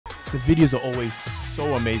The videos are always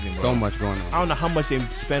so amazing, bro. So much going on. I don't know how much they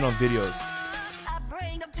spend on videos.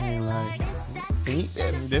 And like, pink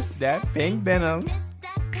Venom. This, that, pink Venom.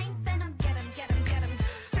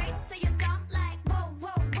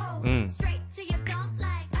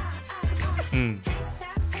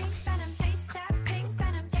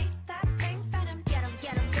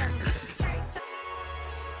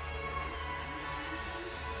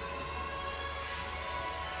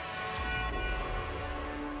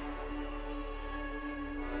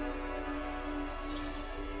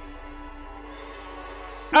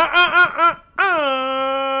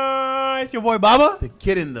 It's your boy Baba. The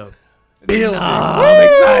kid in the building. I'm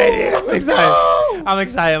excited.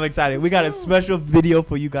 I'm excited. We got a special video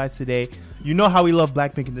for you guys today. You know how we love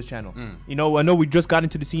Blackpink in this channel. You know, I know we just got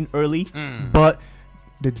into the scene early, but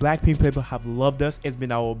the Blackpink people have loved us. It's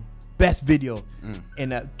been our best video,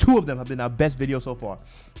 and two of them have been our best video so far.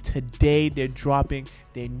 Today they're dropping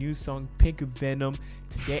their new song Pink Venom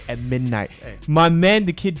today at midnight. Hey. My man,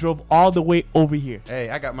 the kid, drove all the way over here. Hey,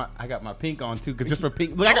 I got my pink on too, cause just for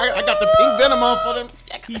pink, look, I got the pink Venom on for them.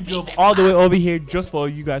 He drove all the way over here just for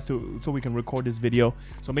you guys so we can record this video.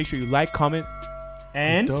 So make sure you like, comment,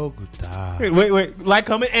 and wait, like,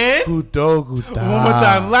 comment, and one more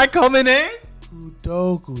time, like, comment, and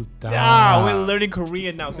we're learning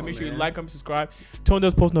Korean now, so make sure you like, comment, subscribe, turn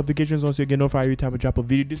those post notifications on so you get notified every time we drop a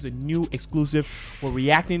video. This is a new exclusive. We're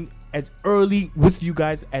reacting as early with you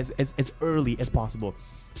guys as early as possible.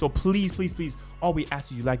 So please, all we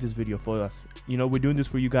ask is you like this video for us. You know, we're doing this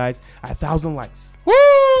for you guys. 1,000 likes. Woo!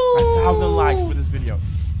 1,000 likes for this video.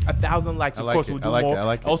 1,000 likes. Of course, we'll do more. I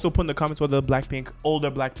like it. Also, put in the comments what the older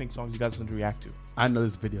Blackpink songs you guys want to react to. I know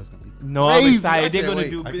this video's gonna be. No, crazy. I'm excited.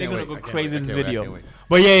 They're gonna go crazy in this video.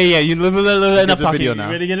 But yeah. Enough talking. You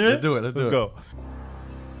ready to get into it? Let's do it. Go.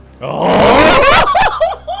 Oh!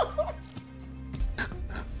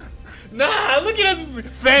 Nah, look at us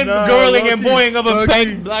fangirling and boying up a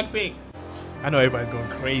Blackpink. I know everybody's going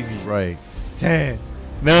crazy. Right. 10,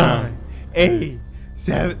 9, 8,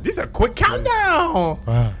 7. This is a quick countdown.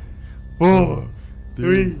 5, 4,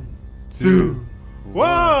 3, 2, 1.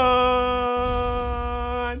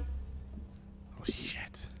 Oh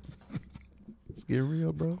shit. Let's get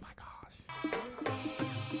real, bro. Oh my gosh.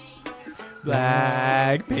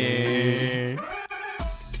 Blackpink.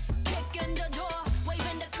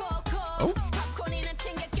 Oh.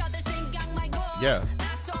 Yeah.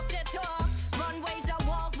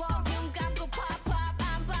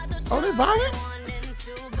 Oh, they vibing?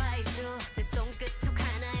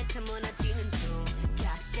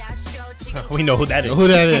 We know who that is. Who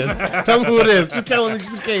that is? Tell me who it is. Just tell me in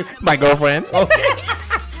case. My girlfriend. Okay.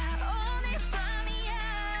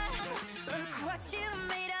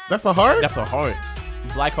 That's a heart? That's a heart.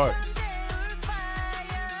 Black heart.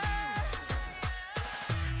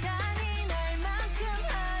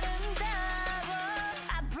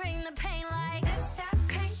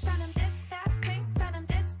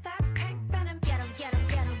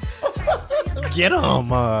 Get him.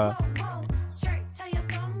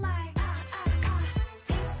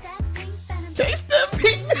 Taste the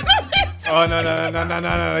pink Venom. Oh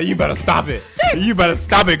no. You better stop it. You better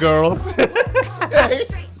stop it, girls.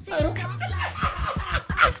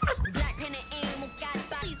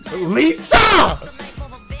 Lisa!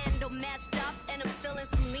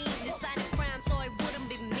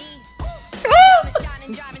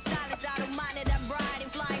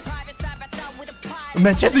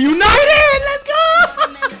 Manchester United! Let's go!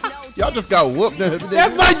 Y'all just got whooped.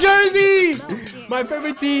 That's my jersey! My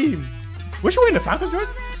favorite team. Was she wearing the Falcons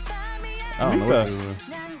jersey? I don't know.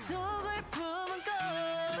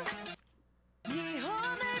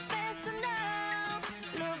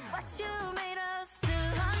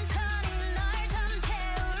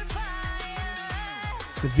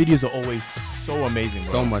 The videos are always so amazing,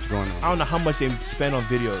 bro. So much going on. I don't know how much they spend on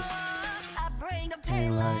videos.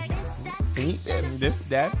 And like, pink Venom. This,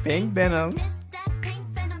 that, pink Venom.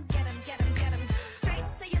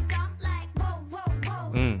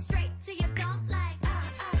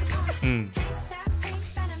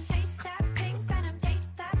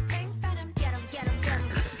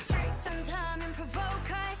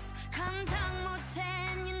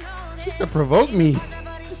 She said provoke me.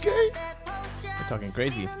 Okay. You're talking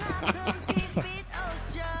crazy.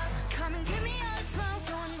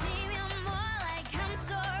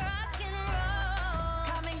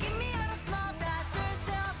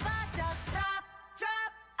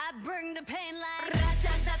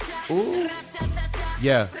 Ooh.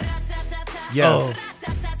 Yeah. Oh.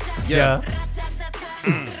 Yeah.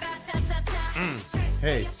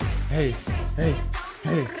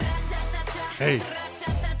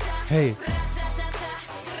 Hey.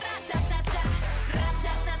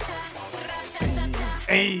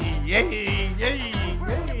 Hey, hey, hey,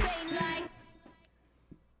 hey.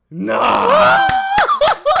 Nah.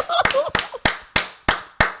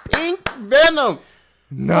 Pink Venom.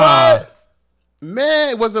 Nah. What?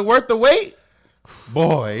 Man, was it worth the wait?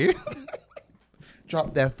 Boy.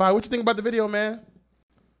 Drop that fire. What you think about the video, man?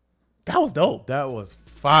 That was dope. That was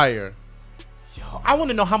fire. Yo, I want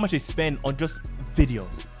to know how much they spend on just videos.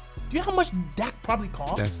 Do you know how much that probably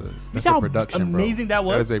costs? That's a production, amazing bro. that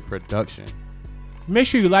was? That is a production. Make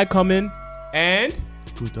sure you like, comment, and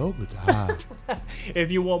Good job.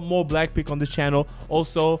 if you want more Blackpink on this channel,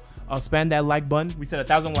 also spam that like button. We said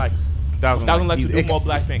 1,000 likes. 1,000 likes to do more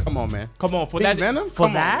Blackpink. Come on, man. Come on, for Pink that. Venom? For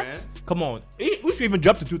Come that, on, man. come on. We should even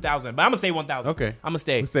jump to 2,000, but I'm gonna stay 1,000. Okay. I'm gonna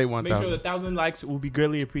stay. We'll stay Make 1,000. sure the 1,000 likes will be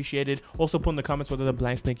greatly appreciated. Also, put in the comments what other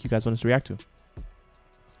Blackpink you guys want us to react to.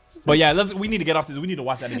 But yeah, we need to get off this. We need to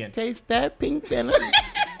watch that again. Taste that Pink Venom.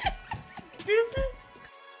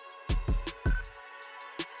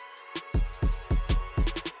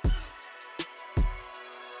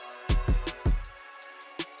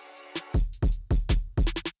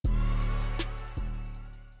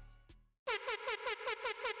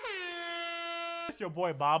 It's your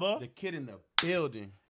boy Baba. The kid in the building.